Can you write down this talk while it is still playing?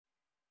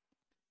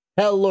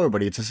Hello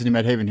everybody, it's City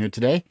Matt Haven here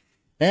today,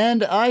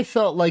 and I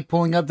felt like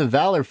pulling out the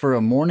Valor for a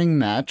morning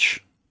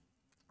match.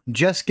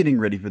 Just getting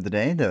ready for the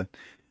day, the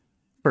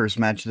first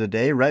match of the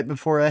day, right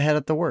before I head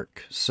out to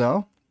work.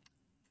 So,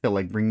 I feel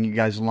like bringing you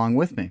guys along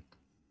with me.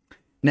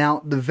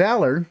 Now, the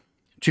Valor,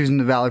 choosing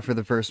the Valor for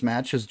the first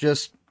match is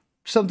just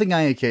something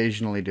I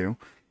occasionally do.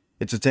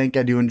 It's a tank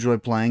I do enjoy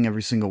playing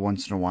every single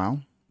once in a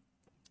while,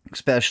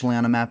 especially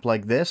on a map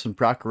like this in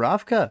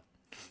Prokhorovka.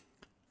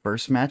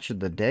 First match of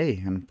the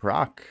day in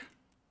Proc.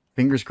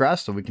 Fingers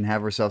crossed that we can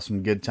have ourselves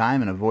some good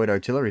time and avoid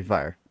artillery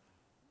fire.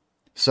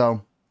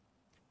 So,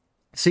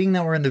 seeing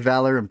that we're in the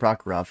Valor in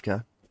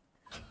Prokhorovka,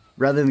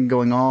 rather than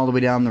going all the way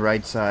down the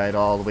right side,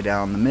 all the way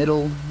down the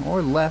middle,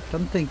 or left,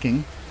 I'm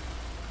thinking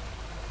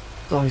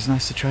it's always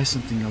nice to try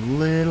something a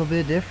little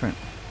bit different.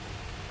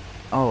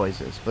 Always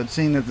is. But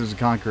seeing that there's a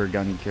Conqueror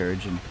gun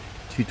carriage in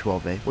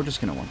 212A, we're just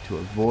going to want to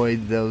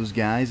avoid those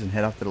guys and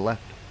head off to the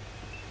left.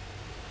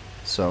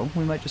 So,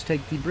 we might just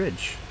take the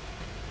bridge.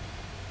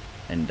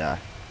 And,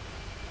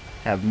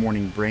 have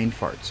morning brain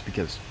farts.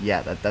 Because,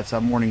 yeah, that's how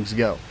mornings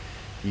go.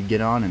 You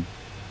get on and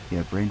you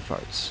have brain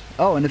farts.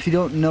 Oh, and if you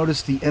don't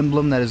notice the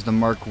emblem, that is the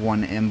Mark I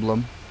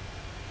emblem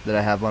that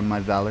I have on my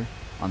Valor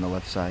on the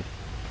left side.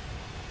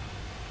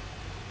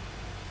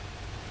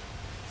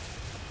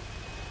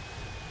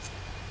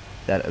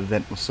 That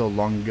event was so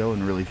long ago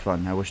and really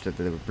fun. I wish that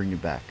they would bring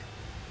it back.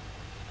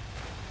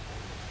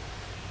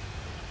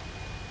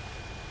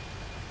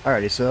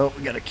 Alrighty, so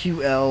we got a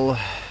QL,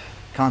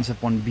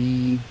 Concept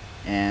 1B,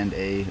 and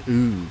a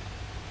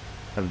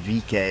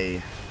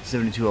VK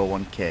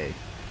 7201K.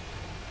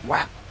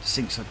 Wow, this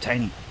thing's so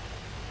tiny.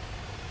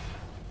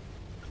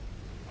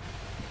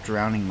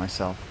 Drowning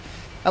myself.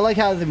 I like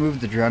how they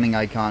moved the drowning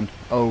icon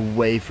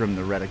away from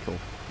the reticle.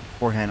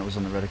 Beforehand it was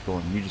on the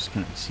reticle and you just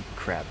couldn't see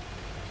crap.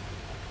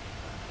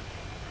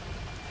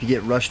 If you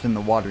get rushed in the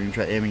water and you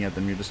try aiming at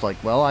them, you're just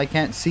like, well, I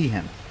can't see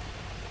him.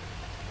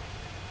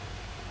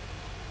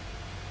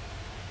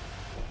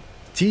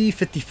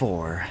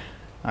 T-54.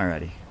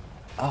 Alrighty.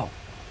 Oh.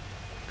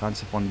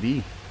 Concept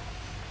 1B.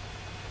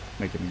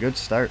 Making a good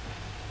start.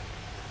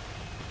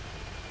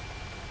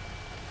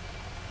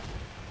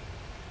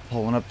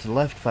 Pulling up to the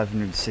left,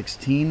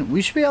 516.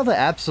 We should be able to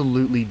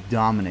absolutely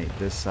dominate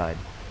this side.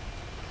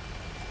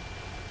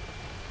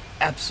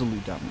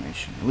 Absolute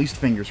domination. At least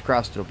fingers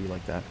crossed it'll be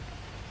like that.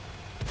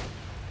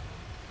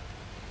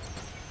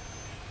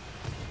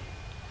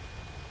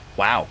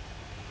 Wow.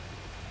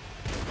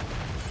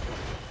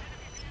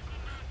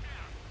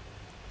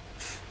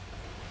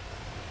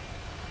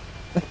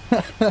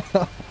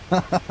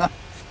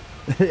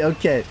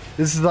 Okay,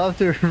 this is off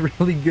to a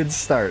really good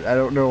start. I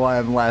don't know why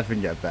I'm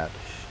laughing at that,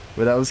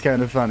 but that was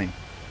kind of funny.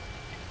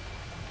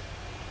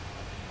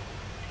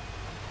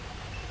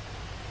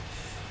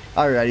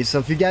 Alrighty, so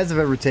if you guys have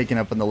ever taken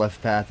up on the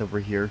left path over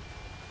here,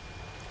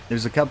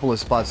 there's a couple of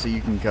spots that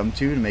you can come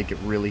to make it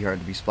really hard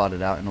to be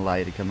spotted out and allow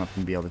you to come up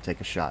and be able to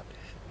take a shot.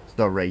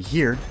 So right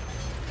here,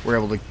 we're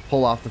able to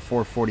pull off the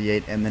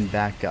 448 and then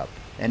back up.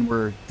 And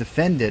we're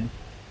defended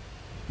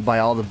by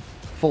all the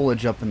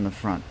foliage up in the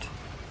front.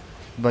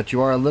 But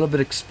you are a little bit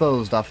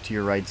exposed off to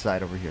your right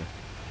side over here.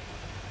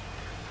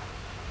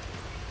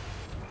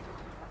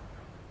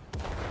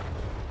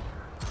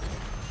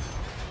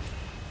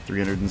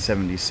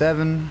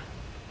 .377.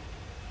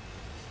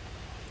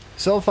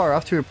 So far,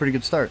 off to a pretty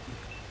good start.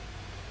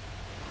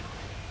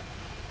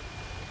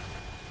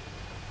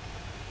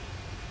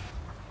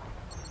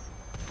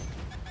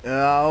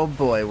 Oh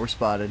boy, we're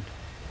spotted.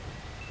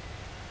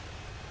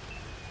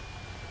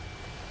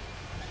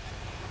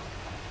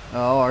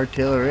 Oh,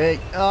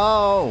 artillery.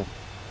 Oh!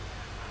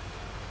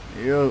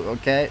 You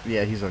okay?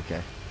 Yeah, he's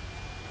okay.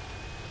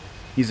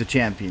 He's a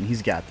champion.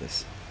 He's got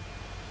this.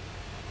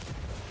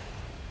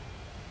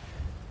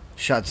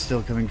 Shots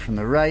still coming from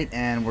the right,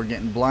 and we're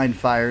getting blind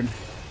fired.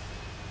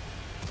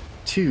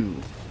 2,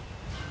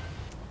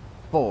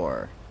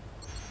 4.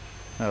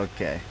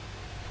 Okay.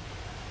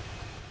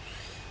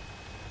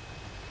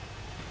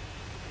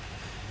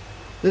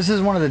 This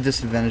is one of the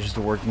disadvantages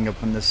to working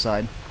up on this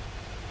side.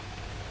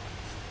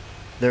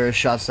 There are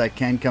shots that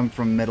can come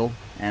from middle,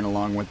 and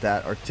along with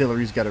that,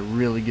 artillery's got a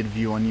really good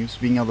view on you,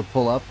 so being able to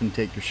pull up and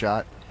take your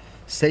shot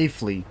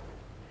safely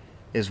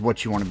is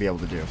what you want to be able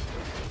to do.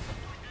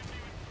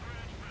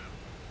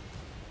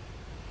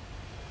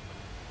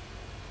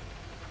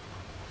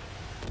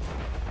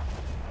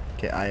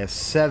 Okay,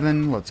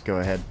 IS-7, let's go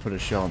ahead and put a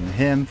shell on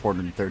him.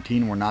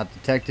 413, we're not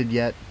detected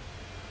yet.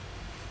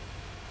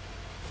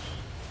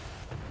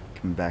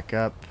 Coming back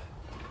up.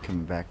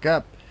 Coming back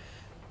up.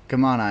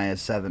 Come on,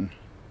 IS-7.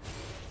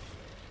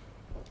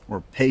 We're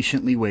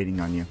patiently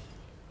waiting on you.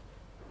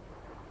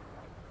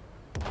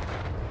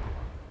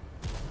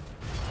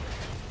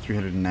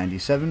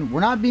 .397. We're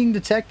not being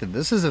detected.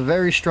 This is a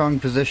very strong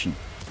position.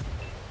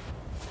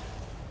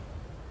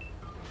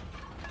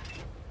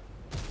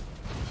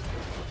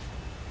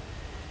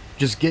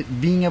 Just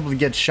being able to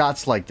get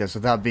shots like this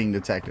without being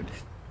detected.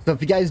 So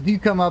if you guys do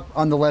come up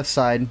on the left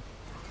side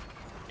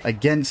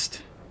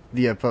against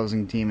the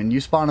opposing team and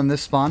you spawn on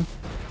this spawn,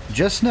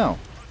 just know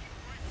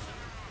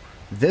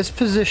this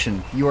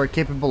position, you are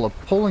capable of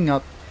pulling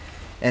up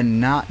and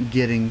not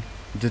getting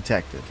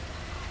detected.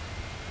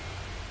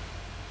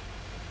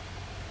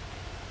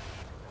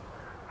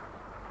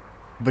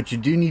 But you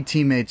do need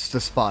teammates to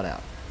spot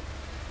out.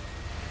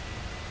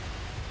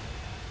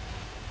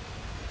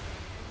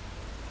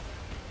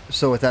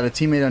 So without a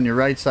teammate on your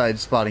right side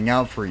spotting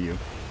out for you,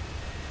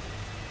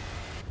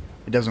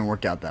 it doesn't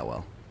work out that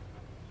well.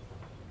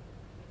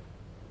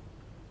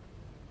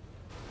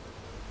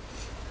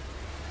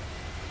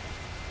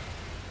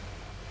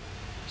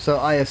 So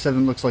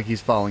IS-7 looks like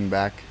he's falling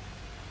back.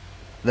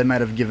 They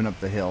might have given up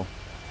the hill.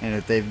 And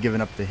if they've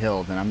given up the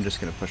hill, then I'm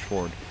just going to push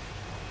forward.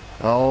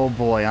 Oh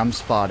boy, I'm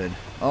spotted.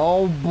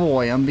 Oh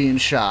boy, I'm being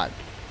shot.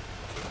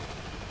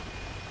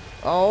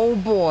 Oh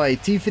boy,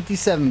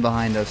 T-57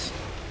 behind us.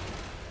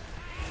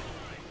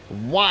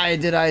 Why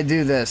did I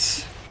do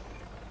this?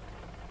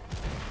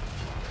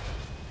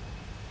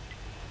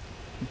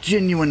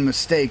 Genuine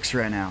mistakes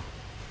right now.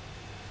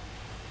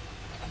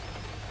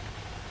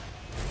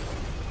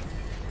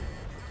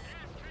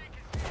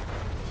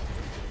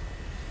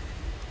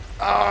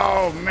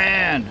 Oh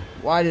man,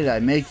 why did I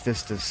make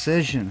this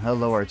decision?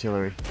 Hello,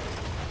 artillery.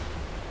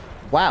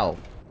 Wow.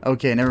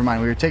 Okay, never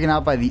mind. We were taken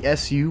out by the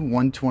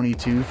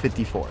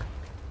Su-122-54.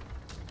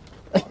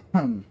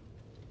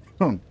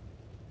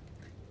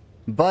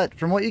 But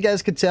from what you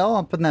guys could tell,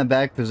 I'm putting that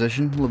back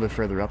position a little bit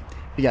further up.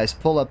 If you guys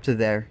pull up to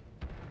there,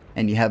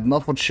 and you have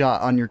muffled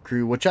shot on your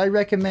crew, which I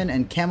recommend,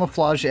 and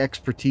camouflage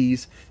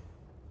expertise,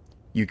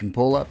 you can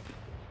pull up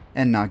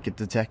and not get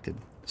detected.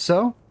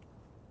 So,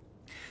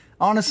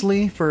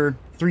 honestly, for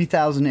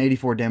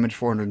 3,084 damage,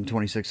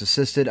 426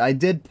 assisted, I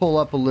did pull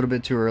up a little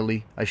bit too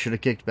early. I should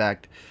have kicked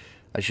back.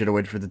 I should have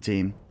waited for the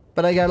team.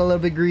 But I got a little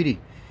bit greedy.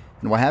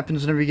 And what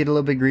happens whenever you get a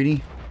little bit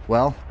greedy?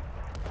 Well,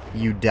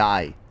 you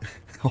die.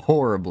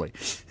 Horribly.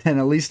 And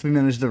at least we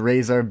managed to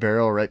raise our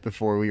barrel right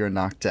before we were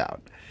knocked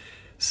out.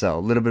 So,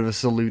 a little bit of a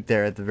salute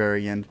there at the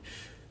very end.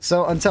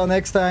 So, until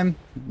next time,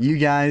 you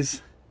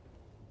guys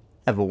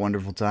have a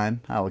wonderful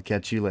time. I will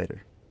catch you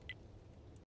later.